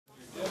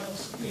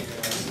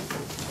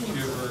and give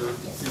her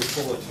your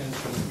full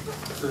attention,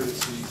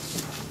 courtesy,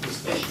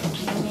 discussion.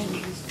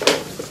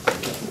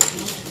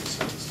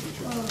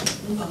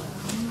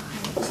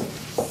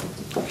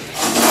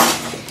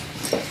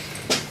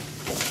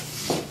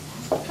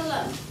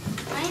 Hello,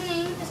 my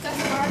name is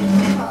Gaspar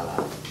Portola.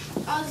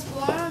 I was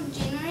born on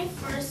January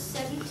 1st,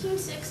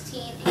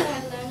 1716 in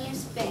Catalonia,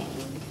 Spain.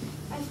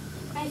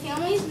 My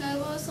family is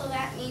noble, so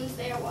that means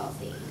they are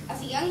wealthy.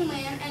 As a young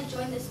man, I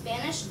joined the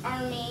Spanish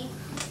army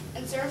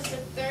and served for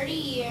 30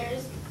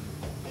 years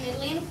in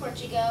Italy and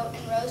Portugal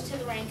and rose to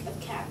the rank of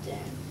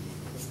captain.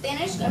 The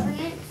Spanish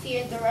government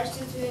feared the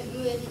Russians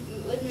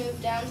would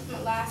move down from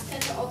Alaska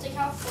to Alta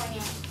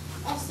California,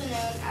 also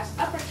known as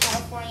Upper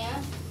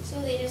California, so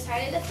they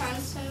decided to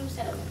found some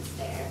settlements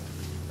there.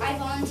 I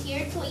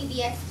volunteered to lead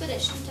the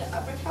expedition to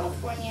Upper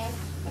California,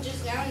 which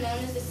is now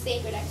known as the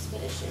Sacred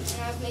Expedition,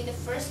 and I was made the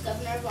first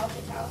governor of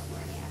Alta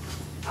California.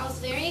 I was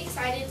very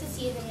excited to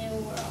see the New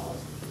World.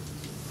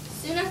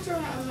 Soon after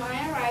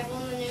my arrival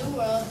in the New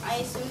World, I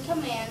assumed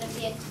command of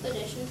the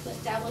expedition to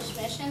establish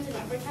missions in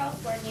Upper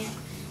California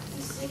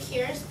and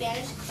secure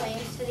Spanish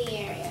claims to the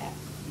area.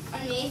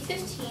 On May 15,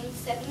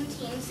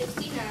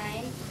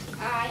 1769,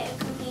 I,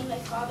 accompanied by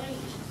Father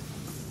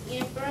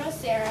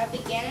Sarah,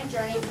 began a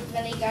journey from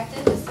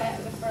Veligata, the site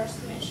of the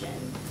first mission.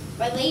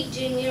 By late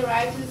June, we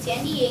arrived in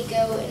San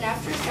Diego, and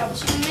after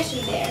establishing a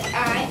mission there,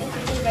 I,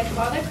 accompanied by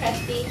Father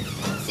Crespi,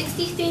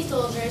 63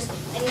 soldiers,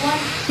 and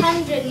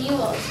 100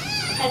 mules,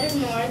 headed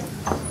north.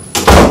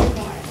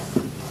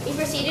 We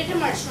proceeded to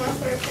march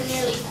northward for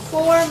nearly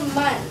 4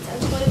 months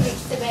until we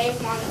reached the Bay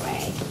of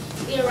Monterey.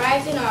 We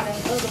arrived in autumn.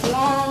 It was a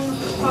long,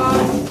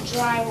 hot,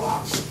 dry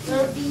walk. There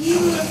were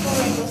beautiful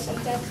rainbow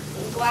sunsets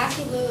and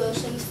glassy blue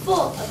oceans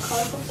full of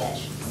colorful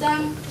fish.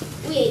 Some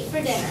we ate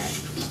for dinner.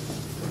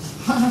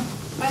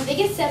 My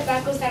biggest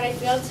setback was that I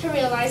failed to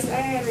realize that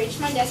I had reached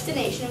my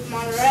destination of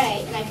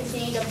Monterey, and I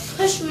continued to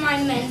push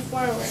my men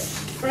forward,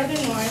 further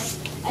north,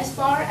 as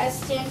far as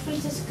San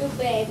Francisco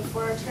Bay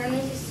before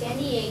returning to San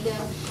Diego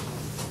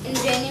in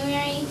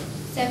January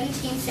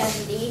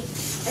 1770.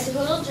 Our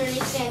total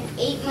journey spanned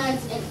 8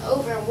 months and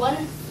over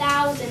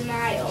 1,000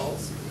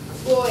 miles.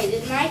 Boy,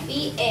 did my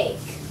feet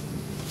ache.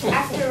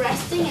 After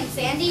resting in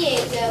San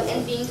Diego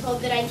and being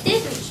told that I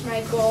did reach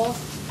my goal,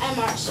 I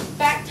marched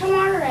back to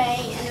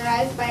Monterey and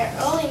arrived by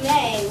early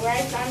May, where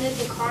I founded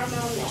the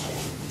Carmel Mission.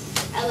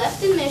 I left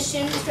the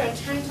mission to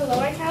return to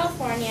Lower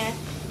California,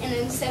 and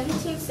in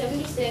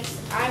 1776,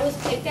 I was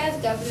picked as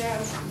governor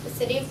of the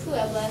city of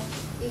Puebla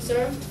and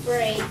served for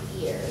 8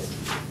 years.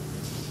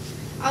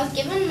 I was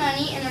given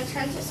money and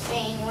returned to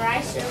Spain, where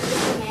I served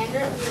as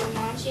commander of the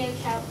Romancia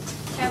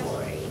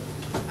Cavalry.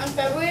 On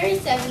February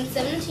 7,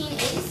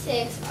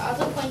 1786, I was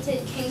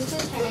appointed King's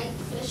Lieutenant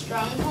for the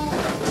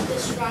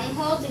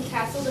strongholds and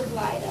castles of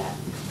Lida.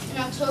 In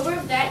October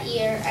of that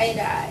year, I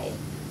died.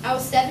 I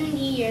was 70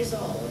 years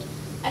old.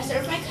 I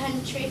served my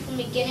country from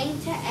beginning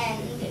to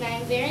end, and I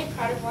am very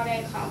proud of what I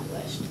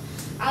accomplished.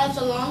 I lived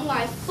a long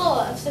life full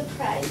of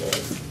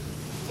surprises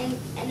and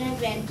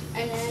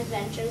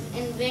adventures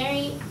and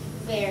very,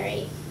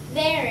 very,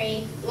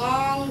 very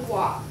long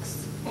walks.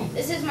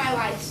 This is my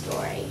life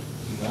story.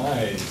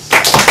 Nice.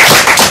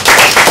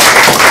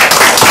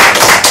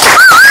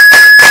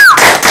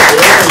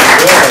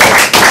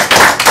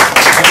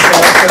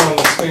 On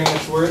the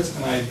Spanish words,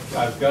 and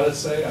I've got to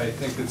say, I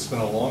think it's been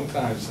a long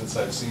time since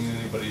I've seen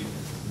anybody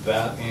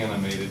that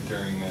animated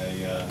during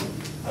a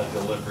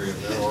delivery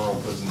of their oral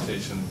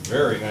presentation.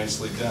 Very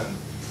nicely done.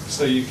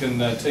 So you can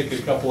take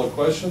a couple of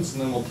questions,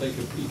 and then we'll take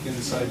a peek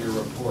inside your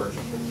report.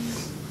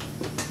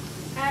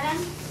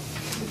 Adam?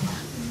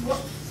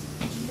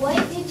 What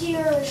did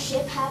your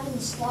ship have in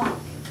stock?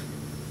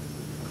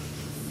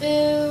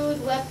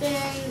 Food,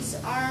 weapons,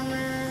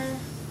 armor,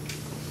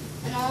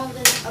 and all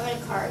this other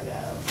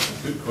cargo.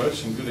 Good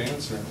question, good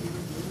answer.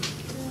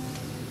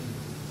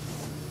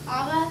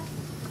 Ava?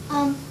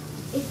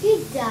 If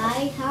you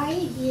died, how are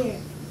you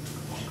here?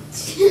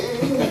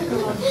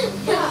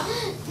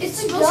 It's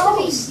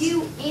supposed to be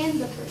you and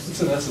the person.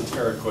 It's an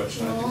esoteric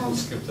question. I think we'll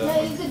skip that No,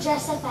 you one. could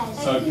dress up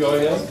as. Go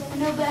ahead.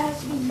 No, but it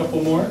has to be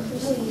Couple more. No,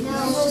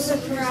 it's just a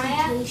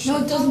Mariah? presentation. No,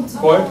 it doesn't.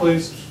 Quiet,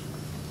 please.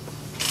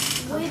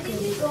 What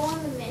did you go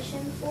on the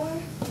mission for?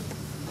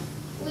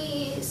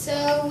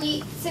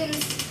 Since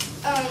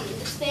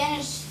the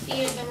Spanish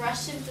feared the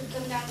Russians would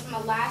come down from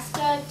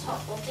Alaska to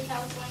Alta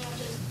California,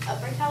 which is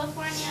Upper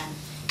California,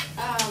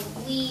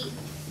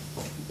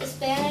 the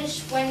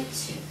Spanish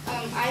went.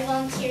 I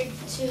volunteered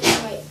to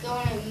go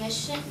on a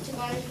mission,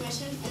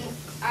 and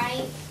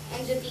I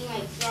ended up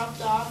being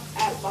dropped off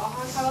at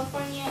Baja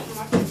California and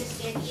walked into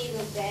San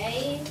Diego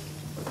Bay,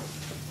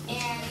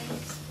 and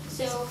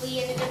so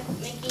we ended up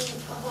making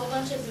a whole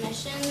bunch of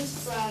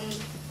missions from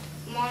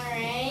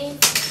Monterey,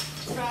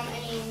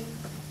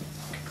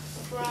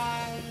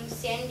 from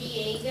San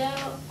Diego,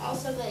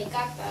 also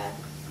Veligata,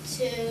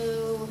 to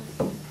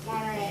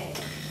Monterey,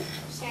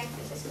 San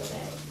Francisco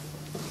Bay.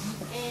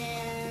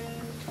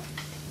 And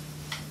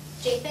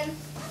Jathan?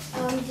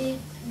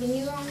 When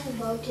you were on the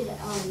boat,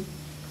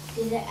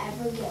 Did it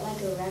ever get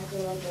like a wreck or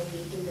like a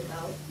leak in the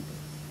boat?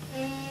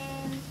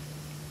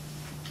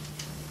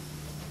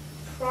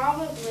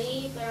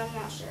 Probably, but I'm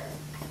not sure.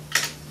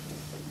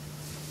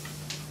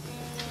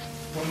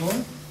 One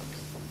more?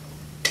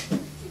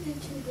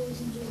 Two boys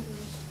and two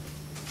girls.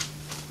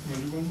 You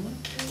want to do one more?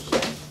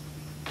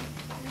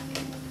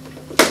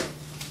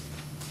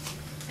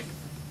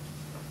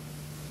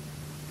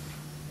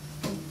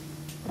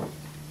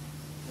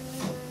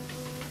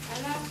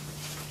 I'm not.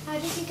 How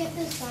did you get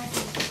this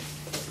body?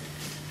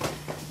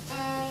 I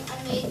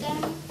made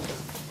them.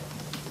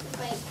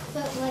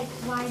 But like,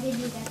 why did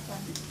you get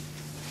them?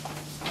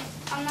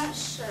 I'm not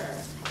sure.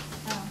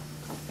 Oh.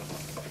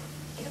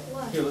 It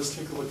was. Here, let's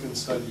take a look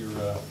inside your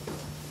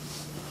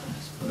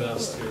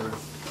vest here.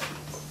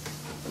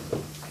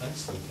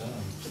 Nicely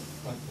done,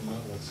 like the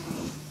medals.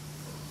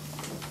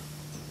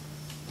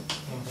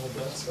 Want to hold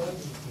that side?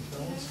 You can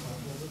tell us.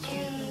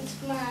 And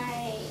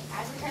my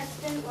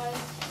advertisement was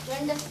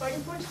join the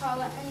Sporty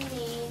Portola and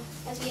me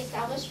as we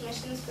established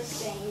missions for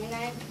Spain, and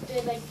I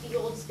did like the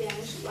old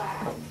Spanish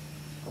flag.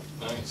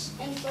 Nice.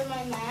 And for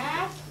my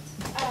map,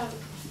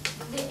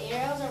 the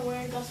arrows are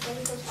where Gaspar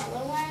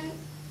Portola went,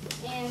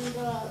 and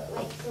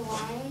the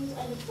lines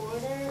at the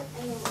border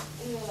and the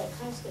like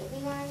kind of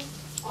squiggly lines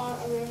are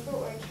a river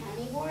or a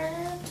county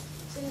border.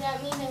 So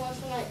that means I went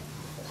from like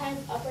kind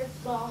of upper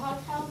Baja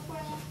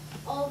California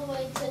all the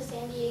way to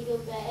San Diego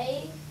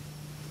Bay.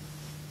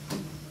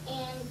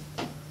 And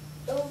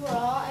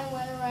overall, I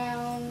went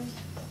around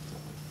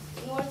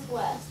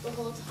northwest the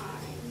whole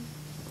time.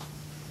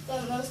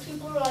 But most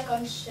people were like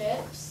on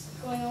ships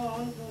going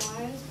along the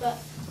lines, but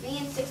me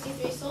and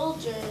 63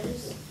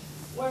 soldiers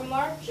were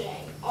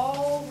marching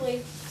all the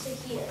way to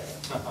here.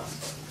 And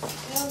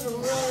it was a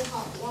really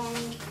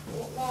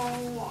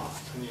long walk.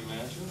 Can you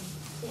imagine?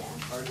 Yeah.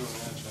 Hard to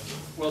imagine.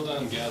 Well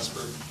done,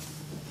 Gaspar.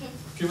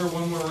 Give her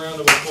one more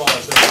round of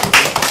applause.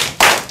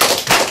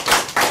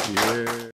 Yeah.